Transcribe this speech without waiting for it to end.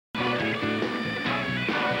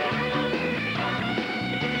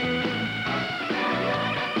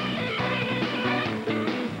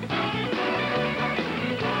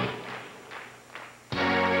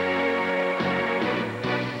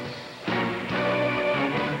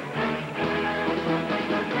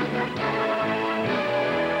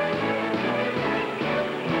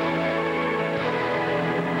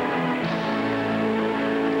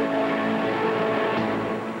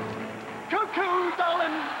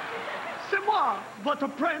moi, votre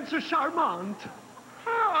prince charmante.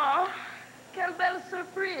 Oh, quelle belle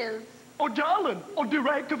surprise. Oh, darling, on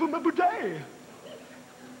dirait que vous me boudez.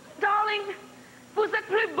 Darling, vous êtes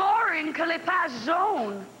plus boring que les pages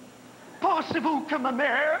jaunes. Pensez-vous que ma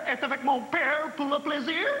mère est avec mon père pour le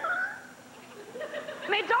plaisir?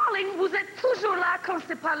 Mais darling, vous êtes toujours là quand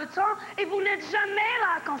c'est pas le temps et vous n'êtes jamais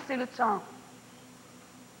là quand c'est le temps.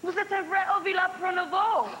 Vous êtes un vrai Ovila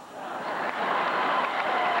Pronovo.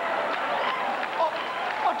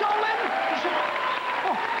 Oh, darling,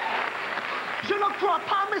 je ne crois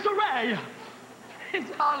pas mes oreilles.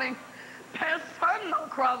 Darling, personne n'en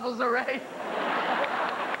croit vos oreilles.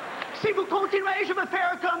 Si vous continuez, je vais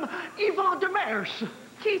faire comme Yvan de Mersch.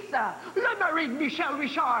 Qui ça? Le mari de Michel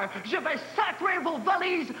Richard. Je vais sacrer vos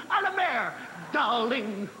valises à la mer,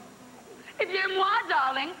 darling. Eh bien, moi,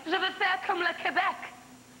 darling, je vais faire comme le Québec.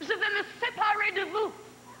 Je vais me séparer de vous.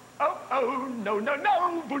 Oh, non, non,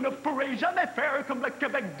 non. Vous ne pourrez jamais faire comme le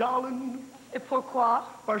Québec, darling. Et pourquoi?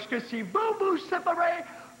 Parce que si vous vous séparez,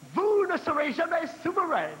 vous ne serez jamais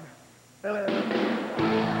souveraine.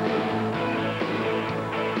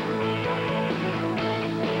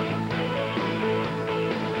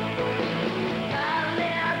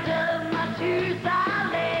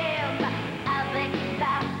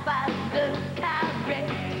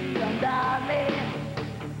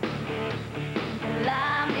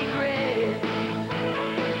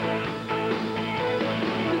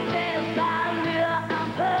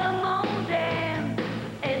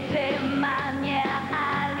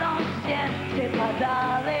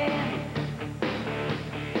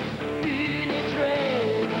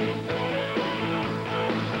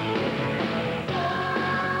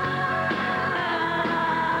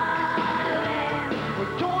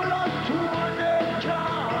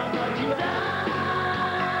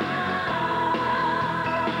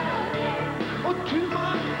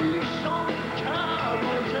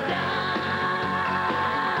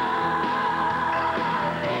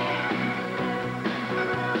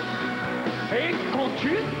 Tu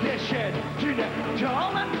n'es jamais plus la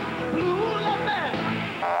même.